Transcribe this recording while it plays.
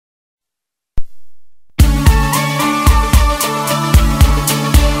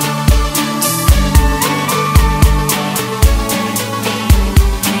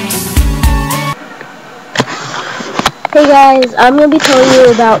guys, I'm going to be telling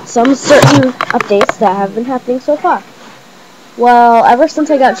you about some certain updates that have been happening so far. Well, ever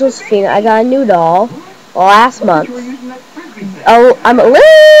since I got Josephine, I got a new doll last month. Oh, I'm a little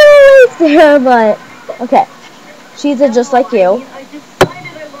late there, but okay. She's just like you.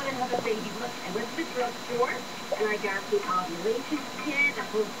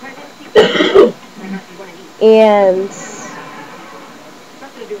 And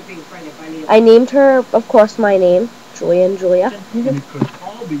I named her, of course, my name, Julia and Julia.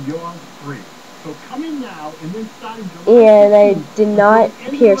 And I did not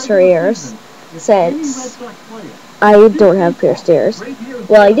pierce her ears since I don't have pierced ears.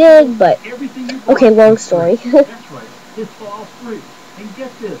 Well, I did, but okay, long story.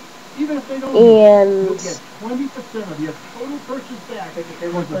 And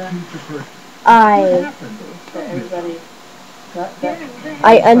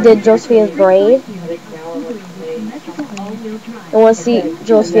I undid Josephine's braid. I want to see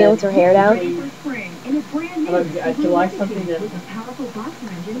Josephine with her hair down. I like something that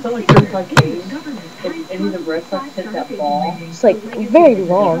it's only 35 days. If any of the Red Sox hit that ball, it's like very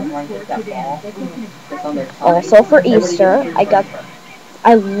long. Also for Easter,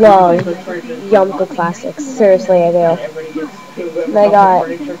 I love Yumko Classics. Seriously, I do. And I got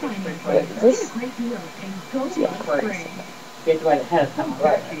this. You have to buy it ahead of time,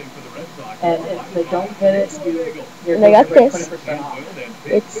 right? And if they don't hit it, and I got this.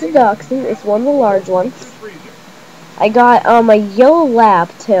 It's the Dachshund. It's one of the large ones. I got a yellow lab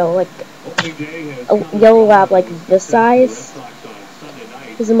too, like a yellow lab like this size.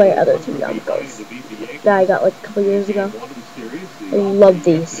 These are my other two Yumkos that I got like a couple years ago. I love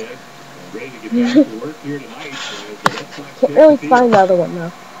these. Can't really find the other one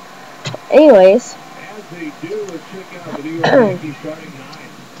though. Anyways,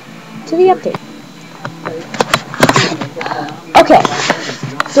 to the update. Okay,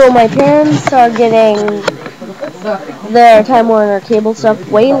 so my parents are getting their Time Warner cable stuff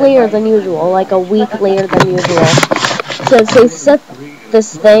way later than usual, like a week later than usual. Since they set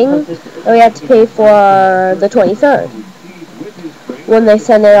this thing that we have to pay for the 23rd. When they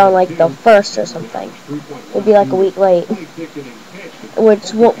send it on like the 1st or something. It'll be like a week late.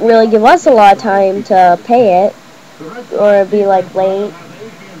 Which won't really give us a lot of time to pay it. Or it'll be like late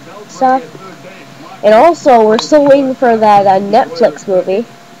stuff. And also, we're still waiting for that Netflix movie.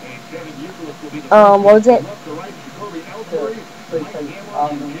 What was it?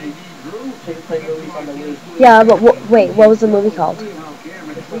 Yeah, but wait, what was the movie called?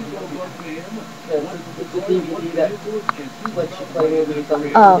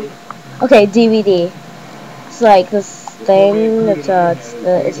 Oh, okay, DVD. It's like this thing. It's a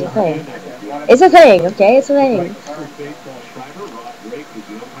thing. It's a thing. Okay, it's a thing.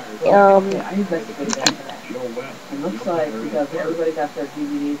 It looks like because everybody got their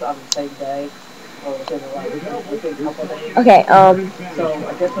DVDs on the same day, or within a couple days. Okay, So I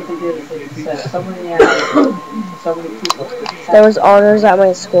guess what they did is they said so many people. There was honors at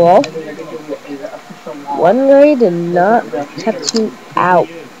my school. One grade did not kept me out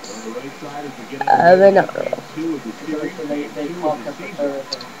of an honor.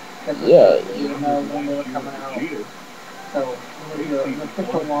 Yay. So the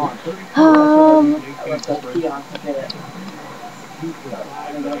official launch.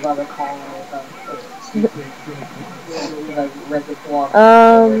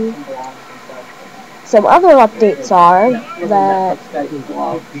 Some other updates are that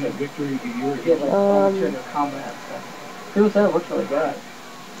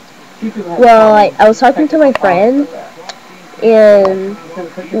well, I was talking to my friend, and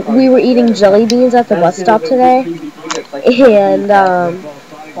we were eating jelly beans at the bus stop today, and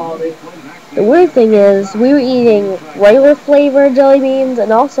the weird thing is we were eating regular flavored jelly beans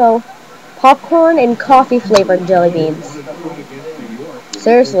and also popcorn and coffee flavored jelly beans.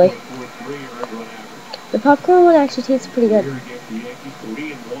 Seriously. The popcorn one actually tastes pretty good.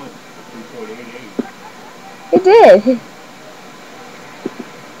 It did.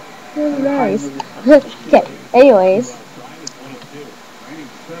 It was nice. Okay, anyways.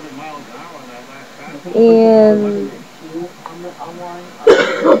 And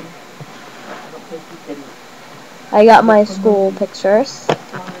I got my school pictures.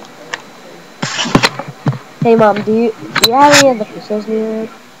 Hey Mom, do you have any of the pictures needed?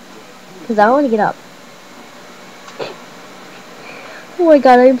 Because I want to get up. Oh my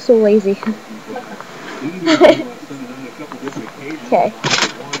god, I'm so lazy. Okay.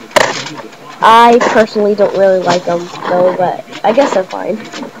 I personally don't really like them though, but I guess they're fine.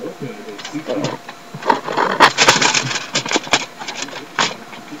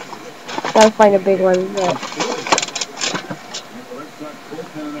 Gotta find a big one. But Sox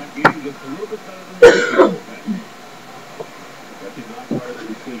bullpen in that game just a little bit better than the bullpen. That is not part of the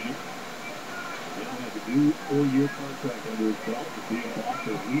decision. Now has a new 4-year contract under his belt to be a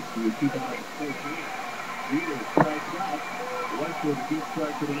Boston at least through 2014. Jeter strikes out. West with a good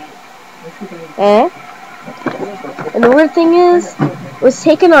strike to the night. And the weird thing is, it was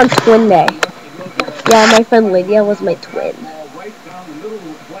taken on Twin Day. Yeah, my friend Lydia was my twin.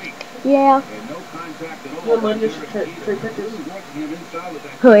 Yeah.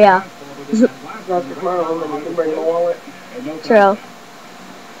 Oh yeah. True.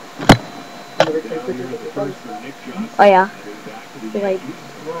 Oh yeah. Like.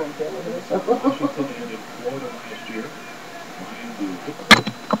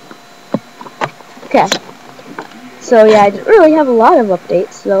 Okay. So yeah, I didn't really have a lot of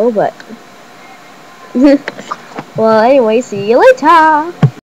updates though, but well, anyway, see you later.